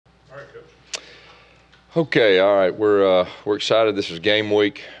All right, Coach. Okay, all right. We're excited. This is game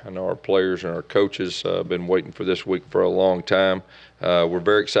week. I know our players and our coaches have been waiting for this week for a long time. We're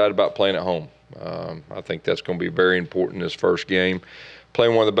very excited about playing at home. I think that's going to be very important this first game.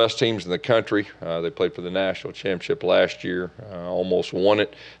 Playing one of the best teams in the country. They played for the national championship last year, almost won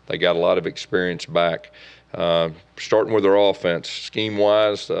it. They got a lot of experience back. Starting with their offense,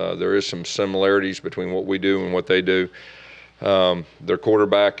 scheme-wise, there is some similarities between what we do and what they do. Their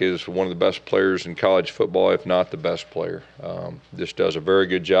quarterback is one of the best players in college football, if not the best player. Just does a very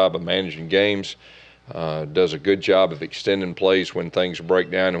good job of managing games, does a good job of extending plays when things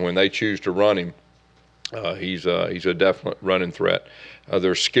break down, and when they choose to run him, he's a definite running threat.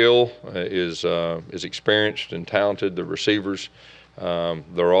 Their skill is experienced and talented. The receivers,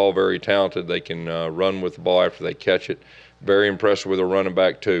 they're all very talented. They can run with the ball after they catch it. Very impressed with a running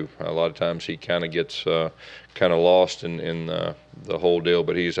back too. A lot of times he kind of gets kind of lost in the whole deal,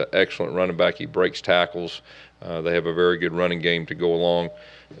 but he's an excellent running back. He breaks tackles. They have a very good running game to go along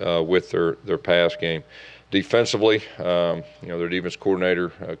with their pass game. Defensively, their defense coordinator,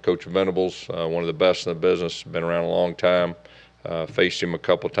 Coach Venables, one of the best in the business, been around a long time. Faced him a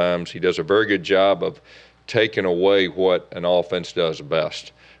couple times. He does a very good job of taking away what an offense does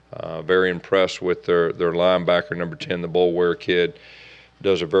best. Very impressed with their linebacker, number 10, the Bullware kid.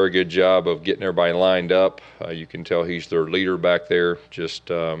 Does a very good job of getting everybody lined up. You can tell he's their leader back there. Just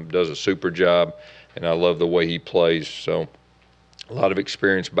does a super job, and I love the way he plays. So a lot of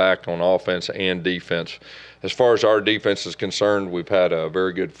experience back on offense and defense. As far as our defense is concerned, we've had a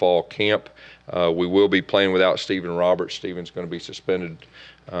very good fall camp. We will be playing without Stephen Roberts. Stephen's going to be suspended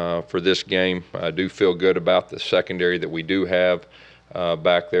for this game. I do feel good about the secondary that we do have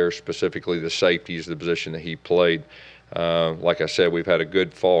back there, specifically the safeties, the position that he played. Like I said, we've had a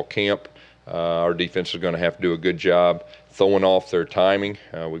good fall camp. Our defense is going to have to do a good job throwing off their timing.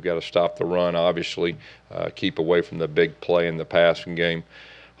 We've got to stop the run, obviously, keep away from the big play in the passing game.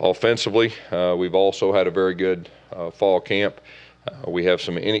 Offensively, we've also had a very good fall camp. We have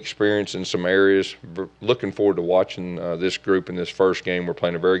some inexperience in some areas. Looking forward to watching this group in this first game. We're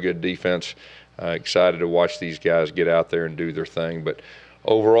playing a very good defense. Excited to watch these guys get out there and do their thing. But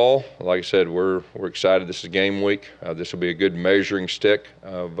overall, like I said, we're excited. This is game week. This will be a good measuring stick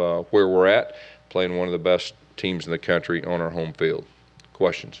of where we're at, playing one of the best teams in the country on our home field.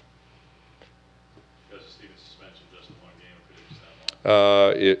 Questions?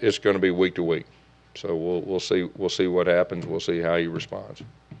 It's going to be week to week, so we'll see. We'll see what happens. We'll see how he responds.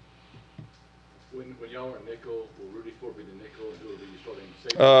 When y'all are in nickel, will Rudy Ford be the nickel? Who will be starting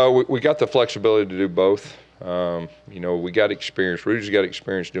safety? We got the flexibility to do both. We got experience. Rudy's got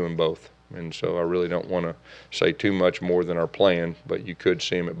experience doing both, and so I really don't want to say too much more than our plan. But you could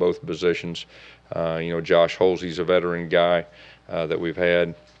see him at both positions. Josh Holsey's a veteran guy that we've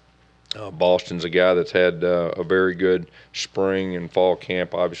had. Boston's a guy that's had a very good spring and fall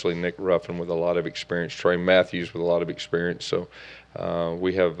camp. Obviously, Nick Ruffin with a lot of experience. Trey Matthews with a lot of experience. So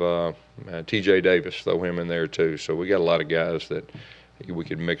we have T.J. Davis, throw him in there too. So we got a lot of guys that we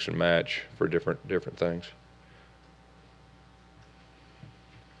could mix and match for different things.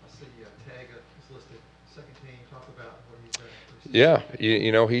 I see Tag is listed second team. Talk about what he's done.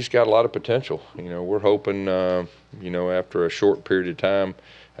 Yeah, he's got a lot of potential. We're hoping, after a short period of time,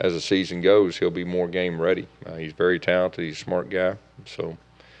 as the season goes, he'll be more game ready. He's very talented. He's a smart guy. So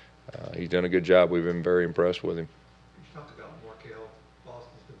he's done a good job. We've been very impressed with him. You talked about Markel,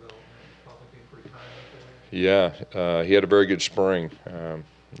 Boston's development, probably being pretty timely there. Yeah, he had a very good spring.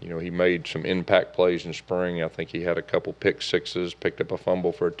 He made some impact plays in spring. I think he had a couple pick sixes, picked up a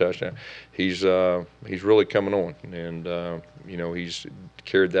fumble for a touchdown. He's really coming on, and he's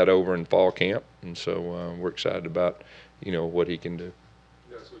carried that over in fall camp, and so we're excited about what he can do.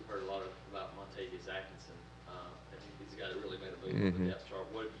 We've heard a lot about Montavious Atkinson. He's a guy that really made a move on the depth chart.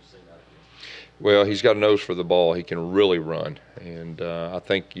 What have you seen out of him? Well, he's got a nose for the ball. He can really run, and I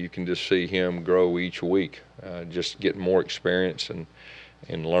think you can just see him grow each week, just getting more experience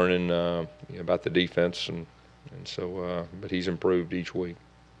and learning about the defense, and so. But he's improved each week.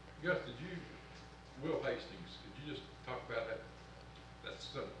 Gus, Will Hastings, could you just talk about that? That's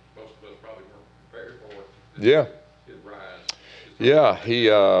something most of us probably weren't prepared for. Yeah. His rise. Yeah, he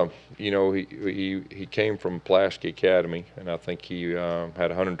came from Pulaski Academy, and I think he had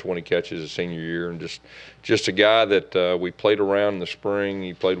 120 catches his senior year, and just a guy that we played around in the spring.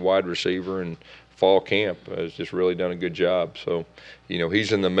 He played wide receiver, and fall camp has just really done a good job. So,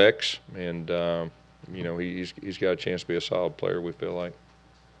 he's in the mix, and he's got a chance to be a solid player, we feel like.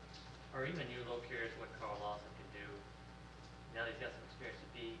 Or even you, a little curious what Carl Lawson can do now that he's got some experience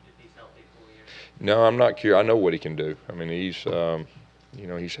if he's healthy full year. No, I'm not curious. I know what he can do. I mean,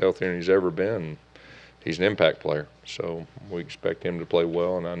 he's healthier than he's ever been. He's an impact player, so we expect him to play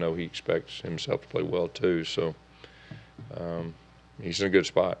well, and I know he expects himself to play well too. So he's in a good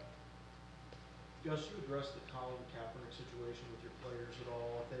spot. Gus, you addressed the Colin Kaepernick situation with your players at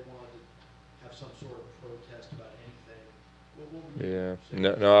all? If they wanted to have some sort of protest about anything, what would you Yeah,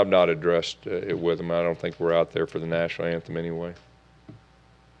 say? no, I've not addressed it with him. I don't think we're out there for the national anthem anyway.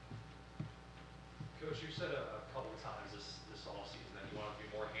 Coach, you said a couple of times this offseason that you want to be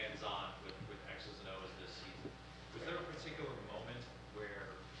more hands-on with X's and O's this season. Was there a particular moment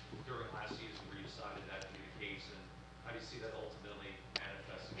where, during last season, where you decided that to be the case, and how do you see that ultimately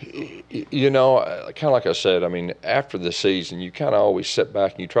manifesting itself? Kind of like I said, I mean, after the season, you kind of always sit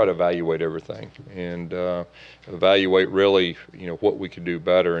back and you try to evaluate everything and evaluate really, what we could do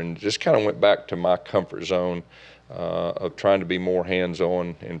better. And just kind of went back to my comfort zone of trying to be more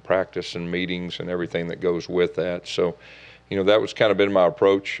hands-on in practice and meetings and everything that goes with that. So, that was kind of been my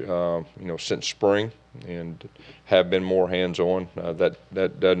approach, since spring, and have been more hands-on. That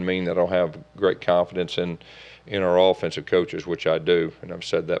doesn't mean that I don't have great confidence in our offensive coaches, which I do, and I've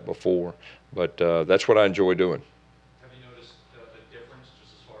said that before. But that's what I enjoy doing. Have you noticed a difference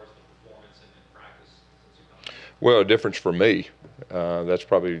just as far as the performance in practice since you've done that? Well, a difference for me. That's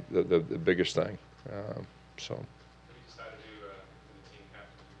probably the biggest thing. So. Have you decided to do the team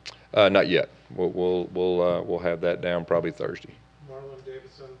captain? Not yet. We'll have that down probably Thursday. Marlon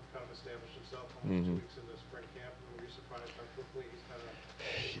Davidson kind of established himself almost 2 weeks into spring camp. And were you surprised how quickly he's kind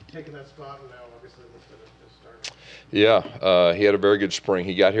of taken that spot and now obviously listed as starter? Yeah, he had a very good spring.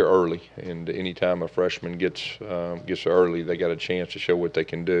 He got here early, and anytime a freshman gets early, they got a chance to show what they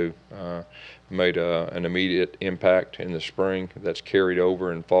can do. Made an immediate impact in the spring that's carried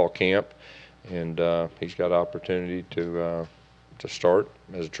over in fall camp, and he's got opportunity to start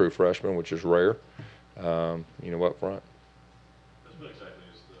as a true freshman, which is rare. Up front. What exactly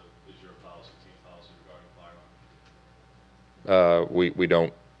is your policy, team policy regarding firearms? We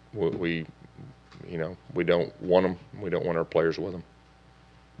don't we don't want them. We don't want our players with them.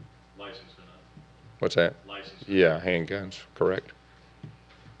 Licensed or not? What's that? Licensed. Yeah, handguns, correct.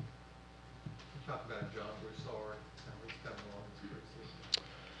 Talk about John Broussard, how he's coming along this preseason.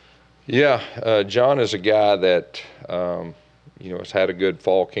 Yeah, John is a guy that has had a good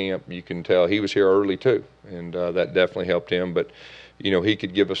fall camp. You can tell he was here early too, and that definitely helped him. But he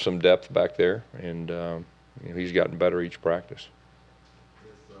could give us some depth back there, and he's gotten better each practice.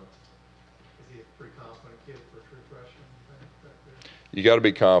 Is he a pretty confident kid for a true freshman back there? You got to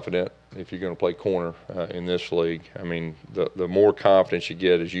be confident if you're going to play corner in this league. I mean, the more confidence you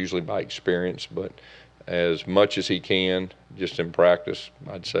get is usually by experience, but as much as he can just in practice,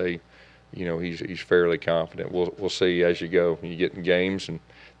 I'd say, he's fairly confident. We'll see as you go. You get in games, and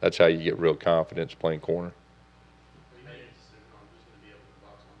that's how you get real confidence playing corner.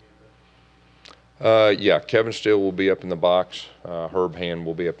 Yeah, Kevin Steele will be up in the box. Herb Hand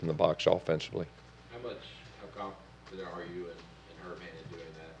will be up in the box offensively. How confident are you in Herb Hand in doing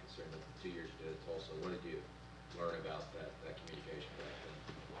that, considering the 2 years you did at Tulsa? What did you learn about that communication back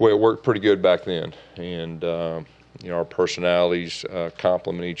then? Well, it worked pretty good back then, and our personalities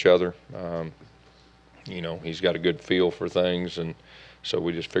complement each other. He's got a good feel for things, and so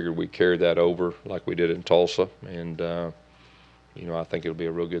we just figured we'd carry that over like we did in Tulsa, and I think it'll be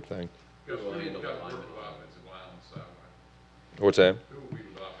a real good thing. Gus, Who will who will handle got the to work lineman? with offensive line on the sideline? What's that? Who will be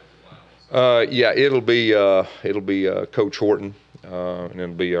with offensive line on the sideline? Yeah, it'll be Coach Horton, and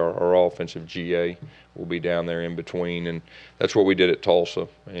it'll be our offensive GA. Will be down there in between, and that's what we did at Tulsa.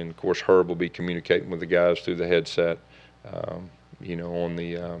 And of course, Herb will be communicating with the guys through the headset, on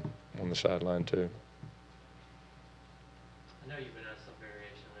the sideline too. I know you've been asked some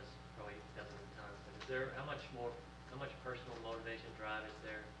variation on this probably dozens of times, but is there, how much personal motivation drive is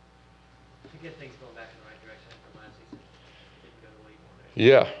there to get things going back in the right direction from last season? Didn't go to the league one day.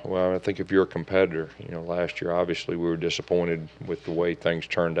 Yeah, well, I think if you're a competitor, last year obviously we were disappointed with the way things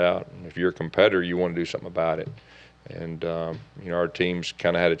turned out. And if you're a competitor, you want to do something about it. And our teams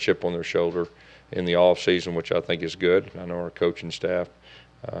kind of had a chip on their shoulder in the off season, which I think is good. I know our coaching staff,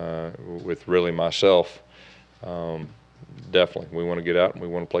 with really myself, definitely we want to get out and we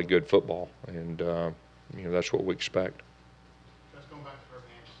want to play good football, and that's what we expect. Let's go back to Herb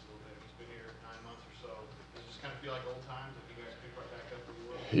Hand just a little bit. He's been here 9 months or so. Does it just kind of feel like old times if you guys pick right back up where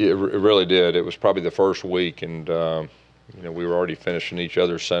you were? Yeah, it really did. It was probably the first week, and we were already finishing each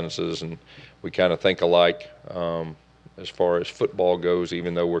other's sentences, and we kind of think alike as far as football goes,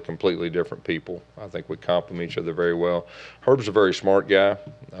 even though we're completely different people. I think we complement each other very well. Herb's a very smart guy.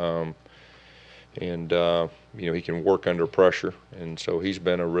 and he can work under pressure, and so he's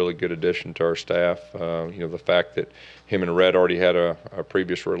been a really good addition to our staff. The fact that him and Red already had a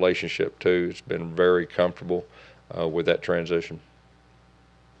previous relationship too, it's been very comfortable with that transition.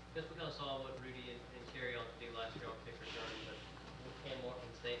 Just we kind of saw what Rudy and Carry on to do last year on kick return, but with Cam Martin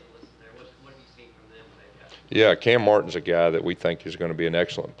staying listed there, what have you seen from them when they got? Yeah, Cam Martin's a guy that we think is going to be an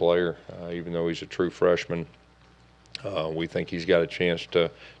excellent player, even though he's a true freshman. We think he's got a chance to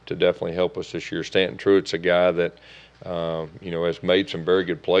definitely help us this year. Stanton Truitt's a guy that has made some very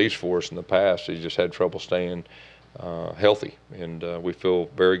good plays for us in the past. He's just had trouble staying healthy, and we feel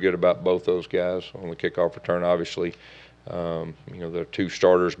very good about both those guys on the kickoff return. Obviously, the two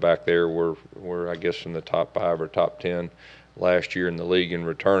starters back there were I guess in the top 5 or top 10 last year in the league in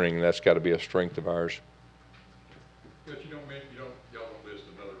returning. And that's got to be a strength of ours. But y'all don't list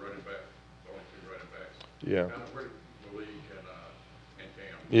another running back, only 2 running backs. Yeah. Kind of where Malik and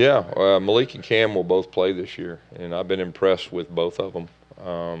Cam. Yeah, Malik and Cam will both play this year, and I've been impressed with both of them.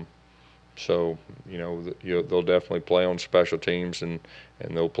 So they'll definitely play on special teams, and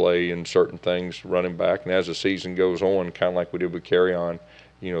they'll play in certain things running back. And as the season goes on, kind of like we did with Carry On,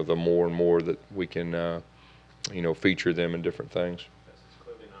 the more and more that we can feature them in different things. It's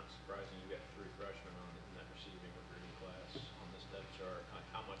clearly not surprising you got 3 freshmen in that receiving recruiting class on this depth chart.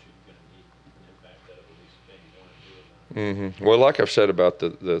 How much are you going to need an impact out of at least maybe 1 or 2 of them? Well, like I've said about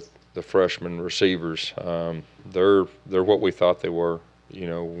the freshman receivers, they're what we thought they were.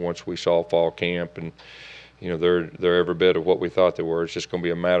 Once we saw fall camp, and they're every bit of what we thought they were. It's just going to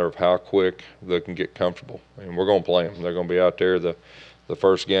be a matter of how quick they can get comfortable, and we're going to play them. They're going to be out there the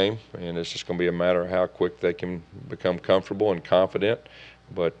first game, and it's just going to be a matter of how quick they can become comfortable and confident.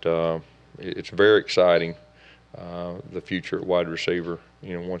 But it's very exciting, the future at wide receiver.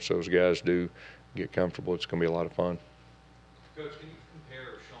 Once those guys do get comfortable, it's going to be a lot of fun. Coach, can you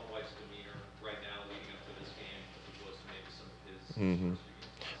compare Sean White's demeanor right now leading up to this game as opposed to maybe some of his first few games?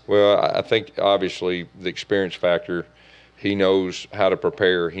 Well, I think obviously the experience factor, he knows how to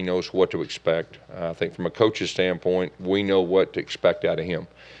prepare. He knows what to expect. I think from a coach's standpoint, we know what to expect out of him.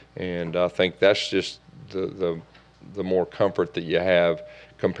 And I think that's just the more comfort that you have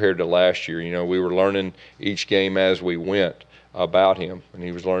compared to last year. We were learning each game as we went about him, and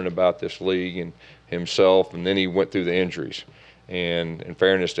he was learning about this league and himself, and then he went through the injuries. And in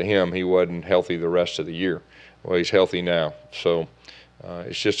fairness to him, he wasn't healthy the rest of the year. Well, he's healthy now. So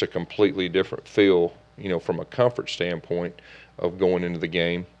it's just a completely different feel, from a comfort standpoint of going into the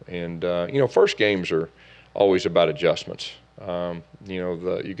game. And, first games are always about adjustments.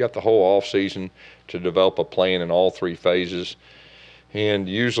 You got the whole off season to develop a plan in all 3 phases. And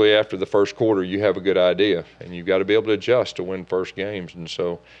usually after the first quarter, you have a good idea, and you've got to be able to adjust to win first games. And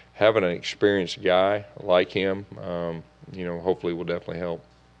so having an experienced guy like him, hopefully will definitely help.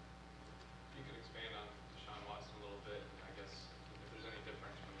 You could expand on Deshaun Watson a little bit, I guess, if there's any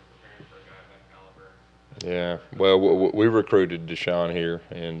difference when you're preparing for a guy of that caliber. Yeah, well, we recruited Deshaun here,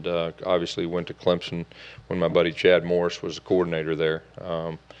 and obviously went to Clemson when my buddy Chad Morris was the coordinator there.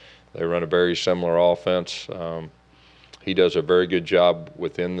 They run a very similar offense. He does a very good job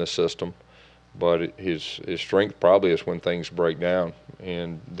within the system, but his strength probably is when things break down,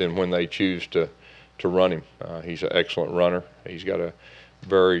 and then when they choose to run him. He's an excellent runner. He's got a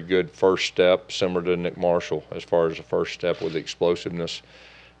very good first step, similar to Nick Marshall as far as the first step with explosiveness.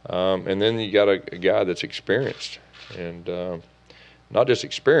 And then you got a guy that's experienced, and not just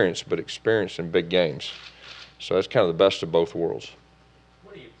experienced, but experienced in big games. So that's kind of the best of both worlds.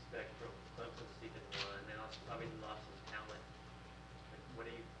 What do you expect from Clemson's defensive line? Now, it's probably lost some talent.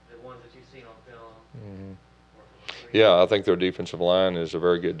 The ones that you've seen on film? Yeah, I think their defensive line is a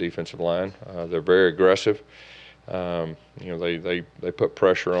very good defensive line. They're very aggressive. They put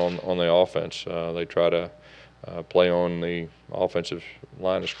pressure on the offense. They try to play on the offensive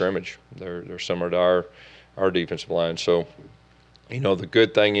line of scrimmage. They're similar to our defensive line. So, the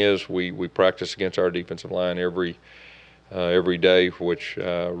good thing is we practice against our defensive line every day, which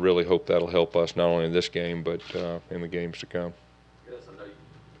really hope that'll help us not only in this game but in the games to come. Yes, I know you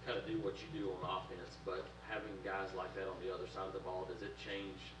kind of do what you do on offense, but having guys like that on the other side of the ball, does it change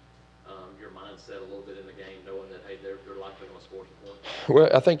your mindset a little bit in the game, knowing that, hey, they're likely going to score some points? Well,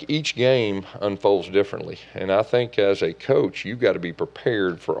 I think each game unfolds differently, and I think as a coach, you've got to be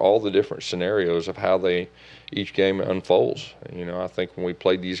prepared for all the different scenarios of how each game unfolds. I think when we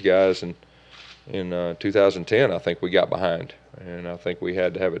played these guys in 2010, I think we got behind, and I think we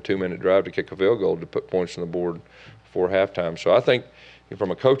had to have a 2-minute drive to kick a field goal to put points on the board before halftime. So I think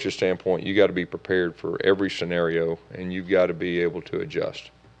from a coach's standpoint, you got to be prepared for every scenario, and you've got to be able to adjust.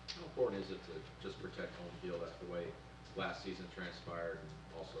 How important is it to just protect home field after the way last season transpired,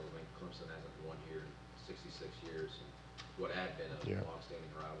 and also also. I mean, Clemson hasn't won here in 66 years, and what had been a Yeah. long-standing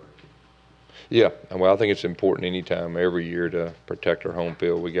rivalry. Yeah, well, I think it's important anytime, every year, to protect our home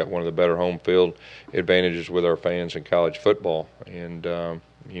field. We got one of the better home field advantages with our fans in college football, and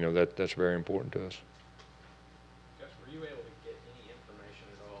that's very important to us. Gus, were you able to get any information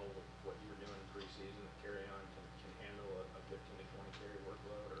at all with what you were doing in preseason that carry on can handle a 15 to 20 carry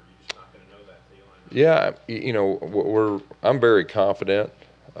workload, or are you just not going to know that till you line up? Yeah, I'm very confident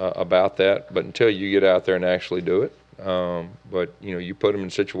about that, but until you get out there and actually do it. But you put him in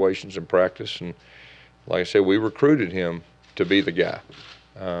situations in practice, and like I said, we recruited him to be the guy.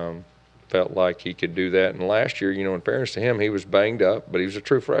 Felt like he could do that. And last year, in fairness to him, he was banged up, but he was a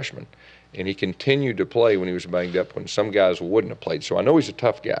true freshman, and he continued to play when he was banged up when some guys wouldn't have played. So I know he's a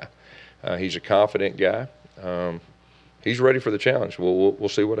tough guy. He's a confident guy. He's ready for the challenge. We'll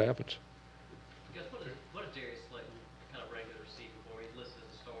see what happens. Guess what is Darius Slayton kind of regular receiving for? He's listed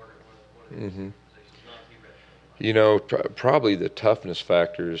as a starter at one of the positions, not to be ready. Probably the toughness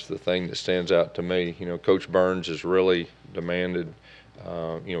factor is the thing that stands out to me. Coach Burns has really demanded,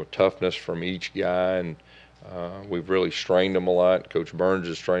 toughness from each guy, and we've really strained him a lot. Coach Burns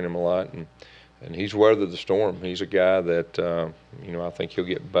has strained him a lot, and he's weathered the storm. He's a guy that, I think he'll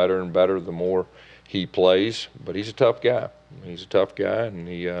get better and better the more he plays, but he's a tough guy. He's a tough guy, and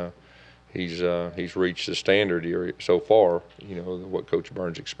he's reached the standard here so far, what Coach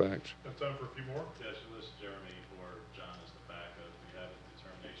Burns expects. Got time for a few more? Yes, you list Jeremy or John as the backup. Do you have a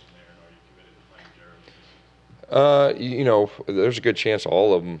determination there, and are you committed to playing Jeremy? There's a good chance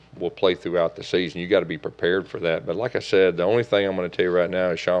all of them will play throughout the season. You got to be prepared for that. But like I said, the only thing I'm going to tell you right now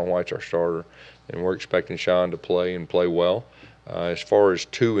is Sean White's our starter, and we're expecting Sean to play and play well. As far as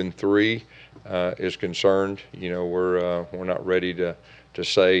 2 and 3 is concerned, we're not ready to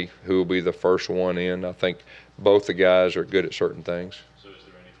say who will be the first one in. I think both the guys are good at certain things. So is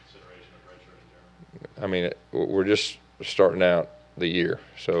there any consideration of redshirting Jeremy? We're just starting out the year.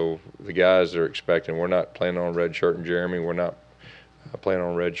 So the guys that are expecting, we're not planning on redshirting Jeremy. We're not planning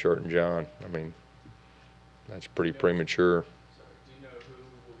on redshirting John. That's pretty premature. So do you know who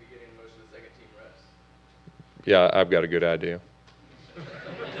will be getting most of the second team reps? Yeah, I've got a good idea.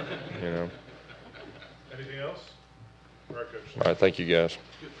 Anything else? All right, Coach. All right, thank you guys.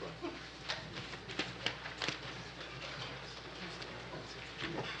 Good